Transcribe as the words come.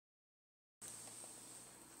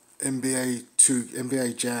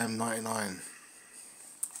NBA Jam 99.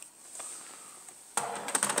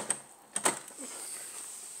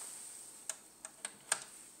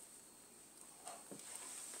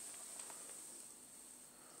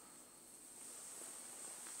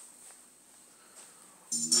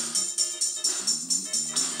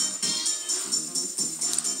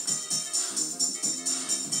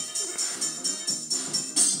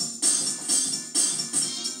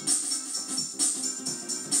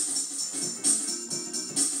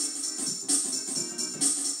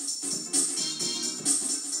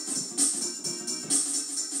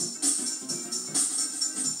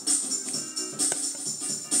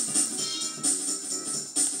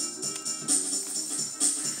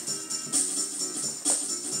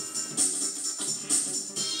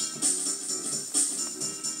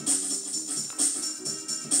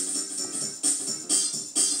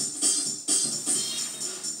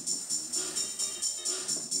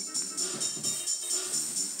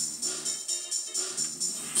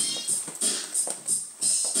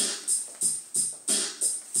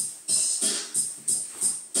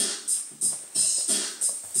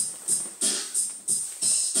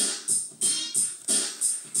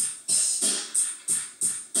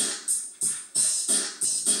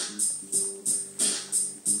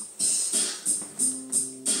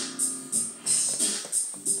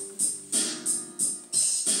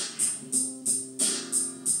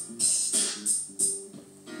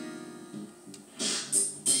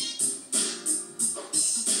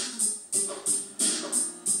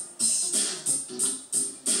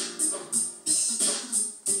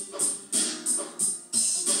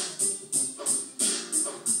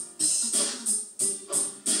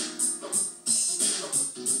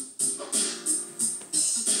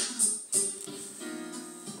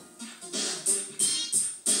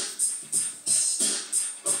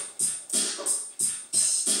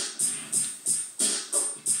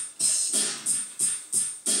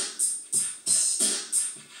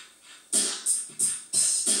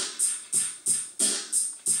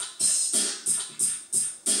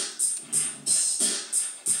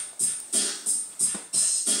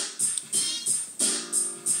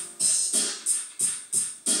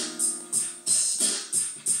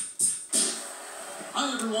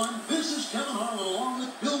 Hi everyone, this is Kevin Harlan along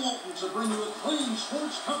with Bill Walton to bring you acclaimed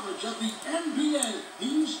sports coverage of the NBA.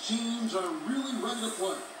 These teams are really ready to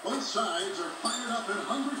play. Both sides are fired up and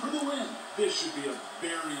hungry for the win. This should be a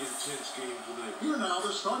very intense game tonight. Here now,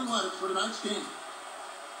 the starting lineup for tonight's game.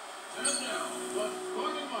 And now, the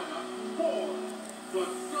starting lineup for the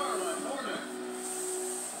Charlotte Hornets.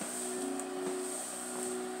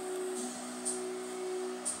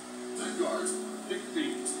 At guard,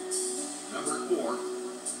 16. Number 4,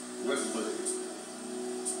 Wesley.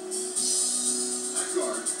 At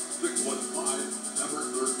guard, 6'5", number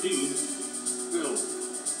 13, Phil.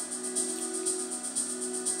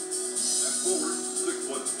 At forward,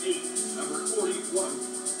 6'8", number 41,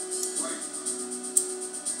 Wright.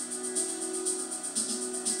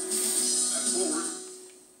 At forward,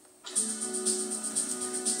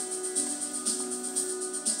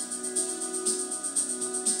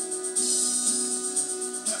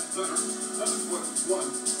 at center, 7'1",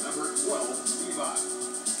 number 12, Levi.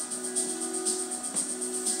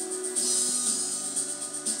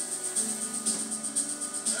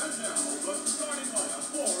 And now, the starting lineup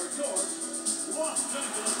for your Los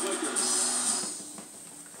Angeles Lakers.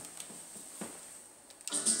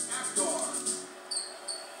 At guard,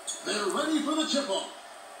 They're ready for the tip-off.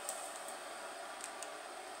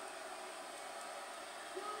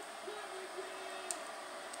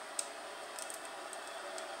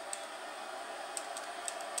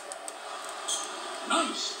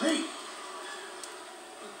 Nice fake.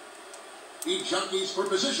 He jockeys for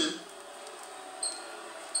position.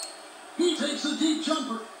 He takes a deep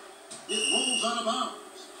jumper. It rolls out of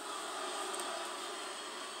bounds.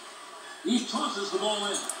 He tosses the ball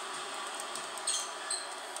in.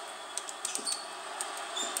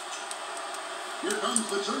 Here comes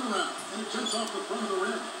the turnaround, and it jumps off the front of the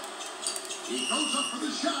rim. He goes up for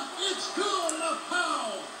the shot. It's good, and a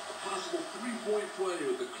foul. A possible three-point play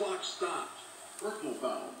with the clock stopped. Personal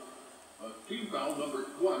foul. A team foul, number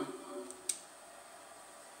 1.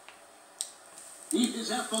 He is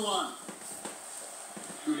at the line.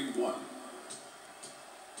 Shooting 1.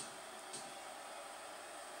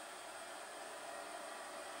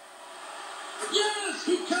 Yes,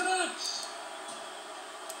 he connects.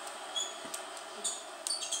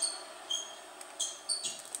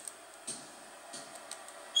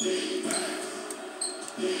 He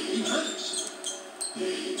takes.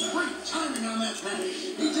 Great timing on that pass.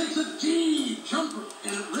 He takes a deep jumper,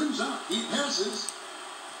 and it rims out. He passes.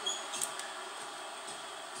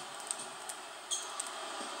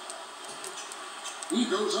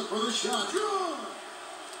 goes up for the shot. Good!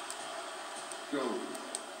 Go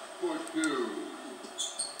for two.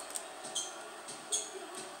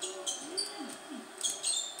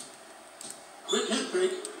 Quick head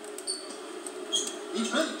fake. He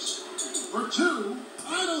fakes. For two.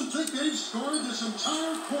 I don't think they've scored this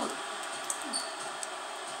entire quarter.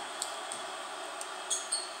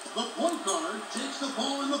 The point guard takes the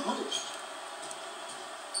ball in the post.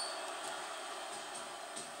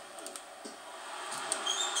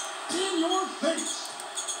 In your face.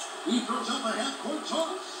 He throws up a half-court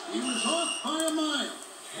toss. He was off by a mile.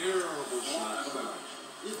 Terrible shot.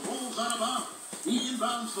 It rolls out of bounds. He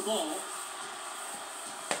inbounds the ball.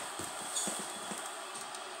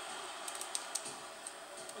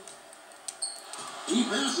 He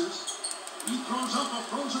passes. He throws up a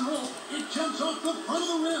frozen roll. It jumps off the front of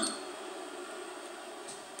the rim.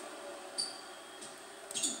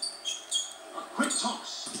 A quick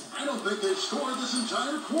toss. I don't think they've scored this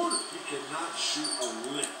entire quarter. He cannot shoot a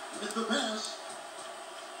lick. With the pass.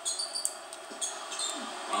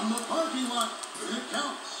 From the parking lot. It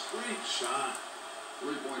counts. Great shot.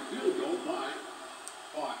 3-point field goal by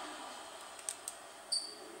 5.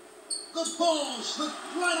 The ball slipped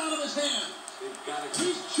right out of his hand. They've got to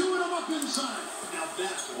He's chewing him up inside. Now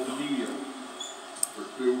that's a dunk. O'Neal for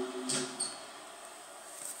 2.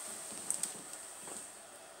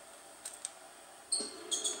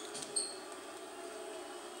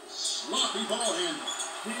 Sloppy ball handle.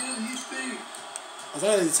 Can he think? I don't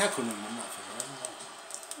know, they tackled him or nothing,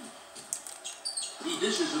 He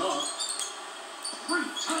dishes it off.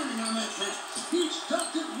 Great timing on that pass. He's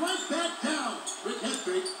ducked it right back down. Quick head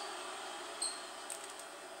fake.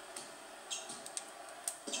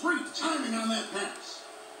 Great timing on that pass.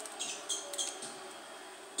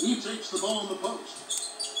 He takes the ball in the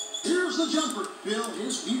post. Here's the jumper. Bill,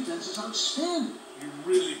 his defense is outstanding. He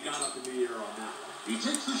really got up in the air on that one. He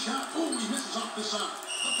takes the shot. Oh, he misses off the side.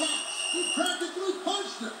 The pass. He practically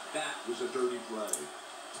punched it. That was a dirty play.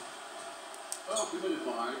 Well, committed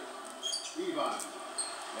by Levi.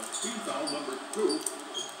 That's team foul number 2.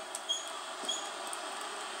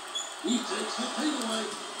 He takes the fadeaway.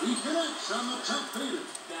 He connects on the tough fader.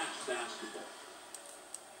 That's basketball.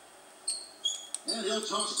 And he'll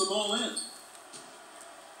toss the ball in.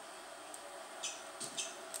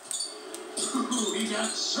 Ooh, he got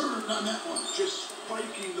served on that one. Just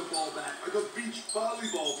spiking the ball back like a beach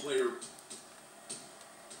volleyball player.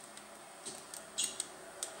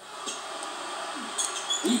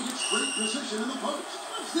 He gets great position in the post.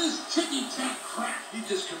 What's this ticky-tack crap? He's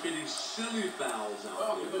just committing silly fouls Well,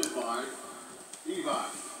 out there. committed by Levi.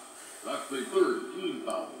 That's the 3rd team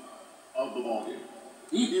foul of the ballgame.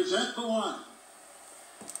 He is at the line.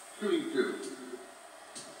 Shooting 2.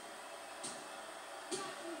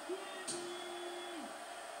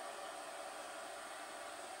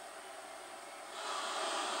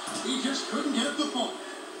 He just couldn't get the ball.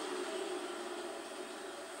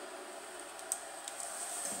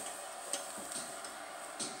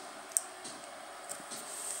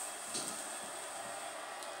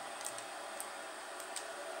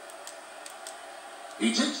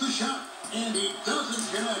 He takes the shot, and he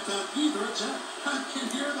doesn't connect on either attack. I can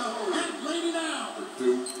hear the head lady now. For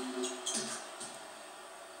 2.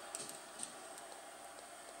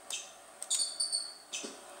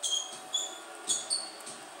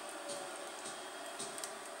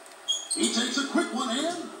 He takes a quick one,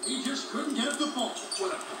 and he just couldn't get it to fall.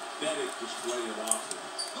 What a pathetic display of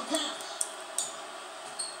offense. The pass.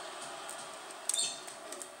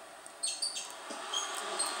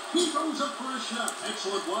 He goes up for a shot.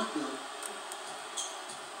 Excellent block, Bill.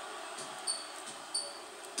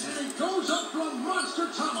 And he goes up for a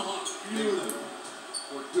monster tomahawk. Beautiful.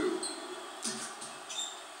 For 2.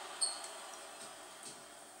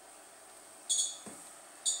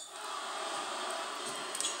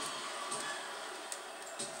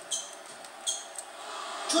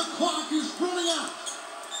 The clock is running out.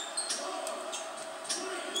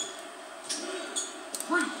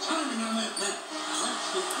 Great timing on that pass. That's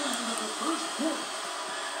the end of the first quarter.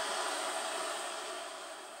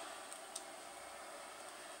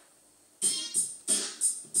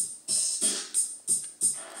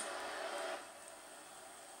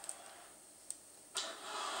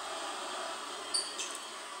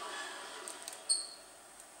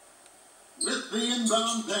 With the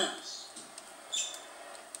inbound pass.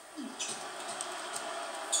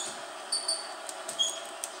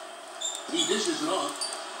 He dishes it off.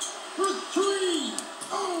 For 3!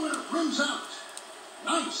 Oh, and it rims out.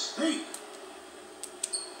 Nice fake.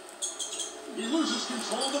 He loses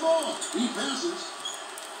control of the ball. He passes.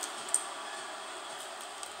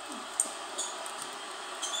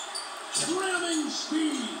 Ramming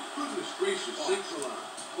speed. Goodness gracious, sakes alive.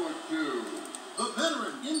 For two. The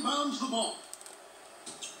veteran inbounds the ball.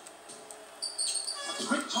 A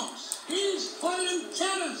quick toss. He's playing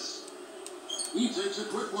tennis. He takes a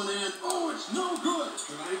quick one and, oh, it's no good.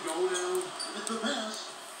 Can I go now? At the pass.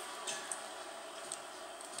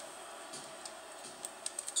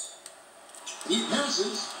 He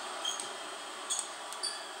passes.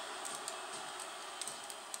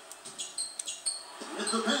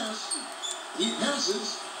 At the pass. He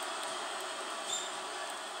passes.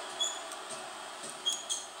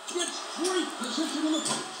 Gets great position in the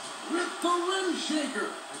post with the rim shaker.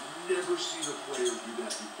 I've never seen a player do that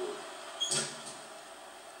before.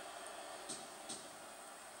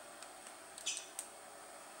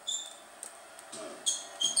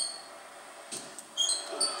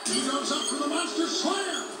 He goes up for the monster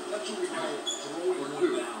slam. That's what we call throwing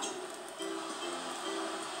one down.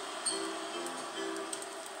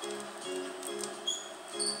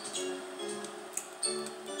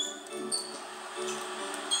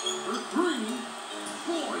 For three.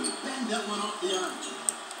 Boy, he banged that one off the arm.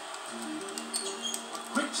 A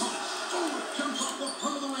quick toss. Oh, it jumps off the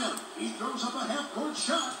front of the rim. He throws up a half-court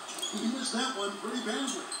shot. He missed that one pretty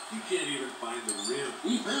badly. He can't even find the rim.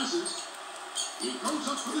 He passes. He goes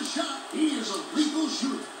up for the shot. He is a lethal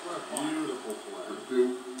shooter. What a beautiful play. For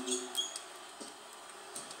two.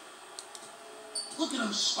 Look at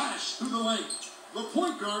him slash through the lane. The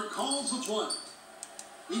point guard calls the play.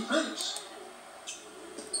 He fakes.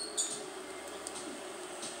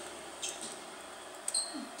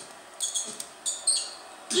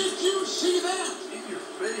 Did you see that? In your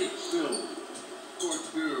face. Still.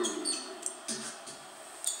 For two.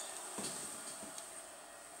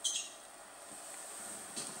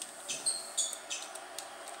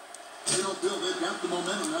 They don't feel they've got the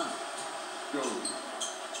momentum now. Goes.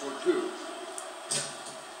 For two.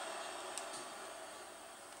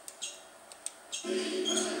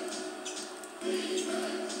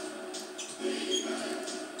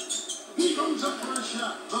 He goes up for a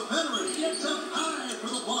shot. The veteran gets up high for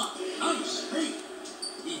the block. Nice fake.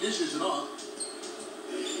 He dishes it off.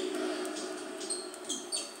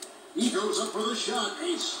 He goes up for the shot.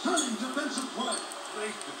 A stunning defensive play.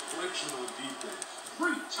 Nice deflection on defense.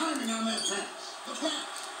 Great timing on that pass. The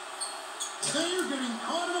pass. They're getting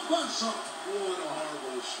caught in a buzzsaw. What a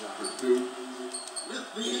horrible shot. For two. With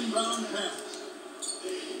the inbound pass.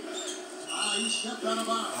 He stepped out of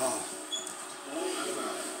bounds. Oh, All out of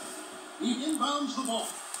bounds. He inbounds the ball.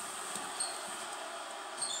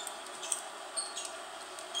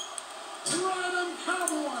 Ride him,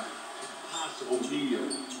 cowboy. Impossible. O'Neal.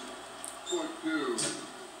 For two.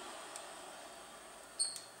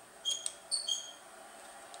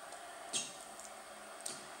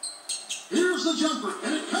 Here's the jumper,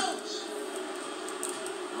 and it counts.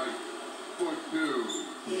 Right. For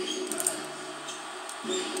two.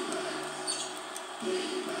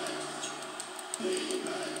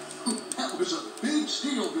 That was a big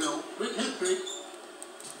steal, Bill. Quick head fake.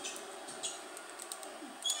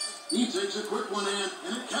 He takes a quick one and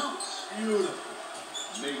it counts. Beautiful.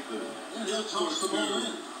 Nathan. And he'll toss the ball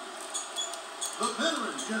in. The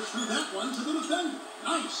veteran just threw that one to the defender.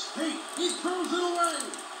 Nice fake. He throws it away.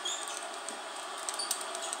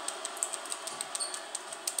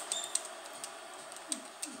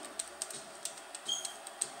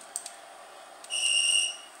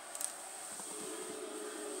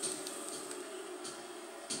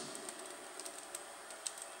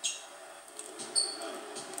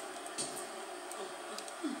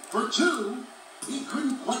 For two, he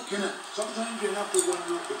couldn't quite connect. Sometimes you have to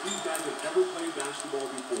wonder if these guys have ever played basketball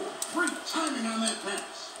before. Great timing on that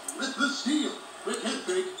pass. With the steal. Quick head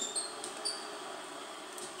fake.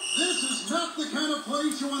 This is not the kind of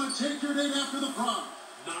place you want to take your date after the prom.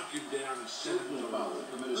 Knock him down and send him to the Foul. ball.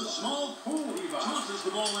 Committed The by. small forward tosses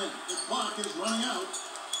the ball in. The clock is running out.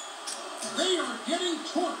 They are getting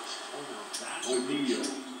torched. Oh, now that's a good O'Neal.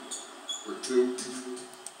 shot. For two.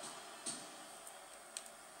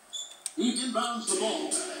 He inbounds the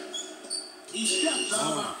ball. He steps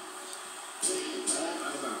out of bounds. All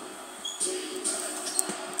out of bounds.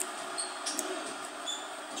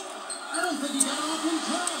 I don't think he got off in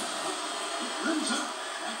time. It rims out.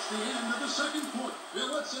 That's the end of the second quarter.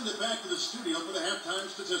 Bill, let's send it back to the studio for the halftime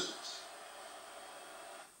statistics.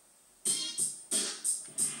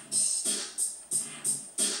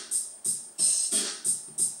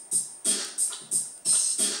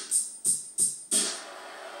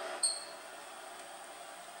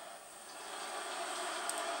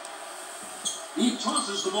 He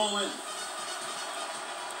tosses the ball in.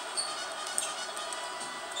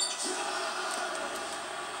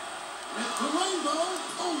 With The rainbow.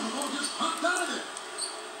 Oh, the ball just popped out of there.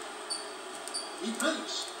 He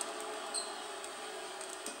fakes.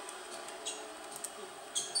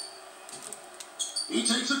 He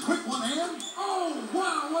takes a quick one and, oh,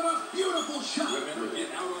 wow, what a beautiful shot. Remember, get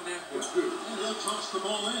out on that for two. And he'll toss the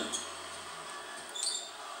ball in.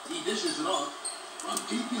 He dishes it off. From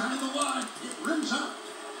deep behind the line, it rims out.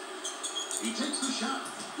 He takes the shot.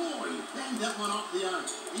 Boy, he banged that one off the iron.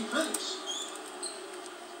 He fakes.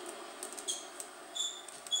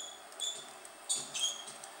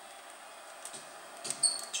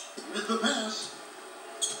 With the pass.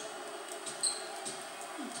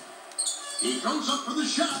 He goes up for the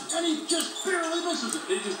shot, and he just barely misses it.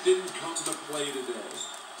 They just didn't come to play today.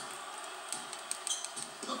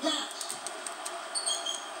 The pass.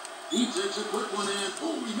 He takes a quick one and,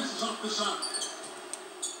 oh, he misses off the side.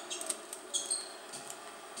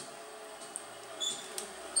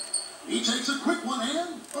 He takes a quick one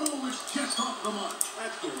and, oh, it's just off the mark.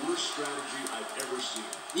 That's the worst strategy I've ever seen.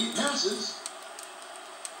 He passes.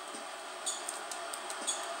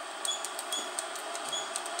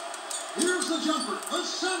 Here's the jumper. The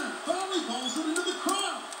center volleyballs it into the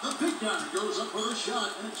crowd. The big guy goes up for the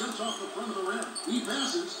shot, and it jumps off the front of the rim. He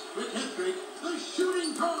passes. Quick head fake. The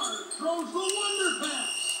shooting guard throws the wonder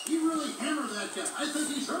pass. He really hammered that guy. I think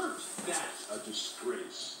he's hurt. That's a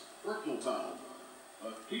disgrace. Personal foul.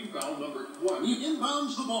 Team foul number 1. He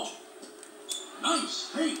inbounds the ball. Nice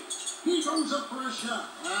fake. He goes up for a shot.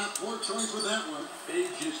 Poor choice with that one. They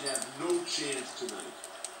just have no chance tonight.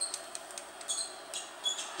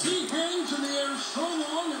 He hangs in the air so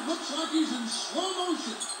long it looks like he's in slow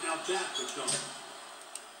motion. Now that's a dunk.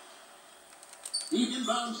 He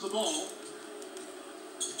inbounds the ball.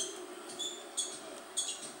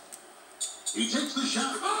 He takes the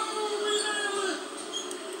shot. Oh, he nailed it!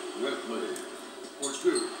 Wesley for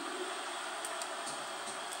 2.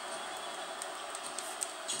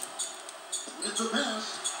 It's a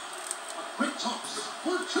pass. A quick toss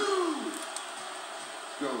for 2.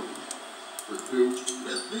 Jones for 2.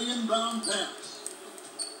 With the inbound pass.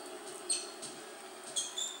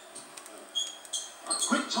 A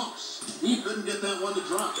quick toss. He couldn't get that one to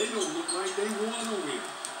drop. They don't look like they want to win.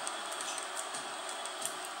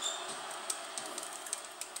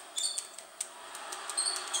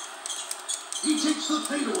 He takes the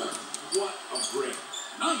fadeaway. What a break.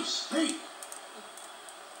 Nice fake.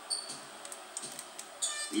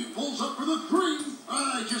 He pulls up for the 3.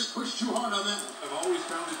 I just pushed too hard on that one. I've always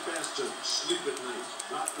found it best to sleep at night,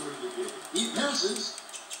 not during the game. He passes.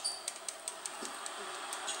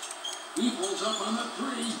 He pulls up on the 3,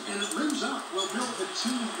 and it rims out. Well, Bill, the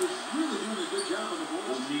team is really doing a good job on the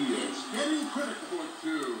boards. It's getting critical. For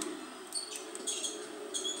 2.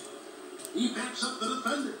 He backs up the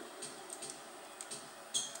defender.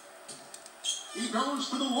 He goes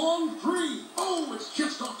for the long 3. Oh, it's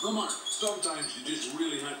just off the mark. Sometimes you just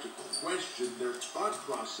really have to question their thought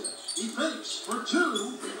process. He fakes for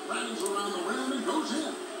 2. It rattles around the rim and goes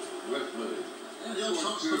in. Wesley And he'll for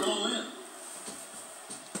toss 2. the ball in.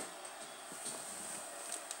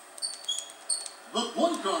 The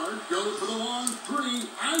point guard goes for the long 3.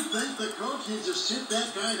 I think the coach needs to sit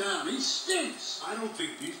that guy down. He stinks. I don't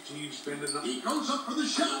think these teams spend enough. He goes up for the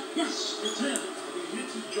shot. Yes, it's in. When he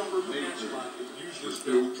hits his jumper from that spot, it usually For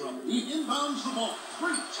spells 2. trouble. He inbounds the ball.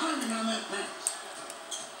 Great timing on that pass.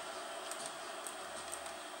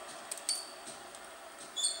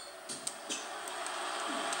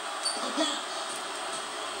 The pass.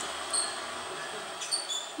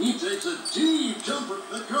 He takes a deep jumper.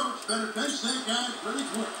 The coach better bench that guy pretty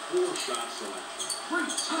quick. Poor shot selection. Great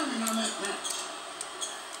timing on that pass.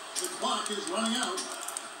 The clock is running out.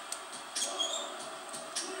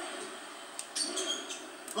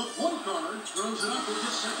 The point guard throws it up with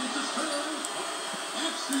just seconds to spare.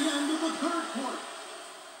 That's the end of the 3rd quarter.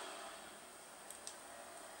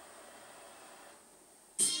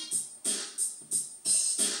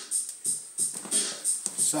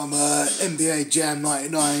 Some NBA Jam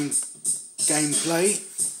 99 gameplay.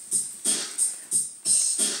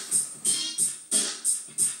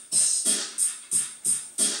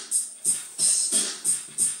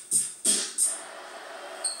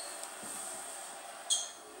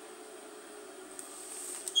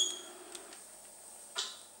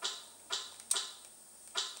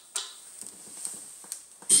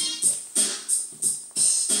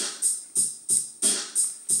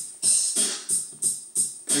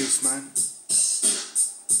 Peace, man.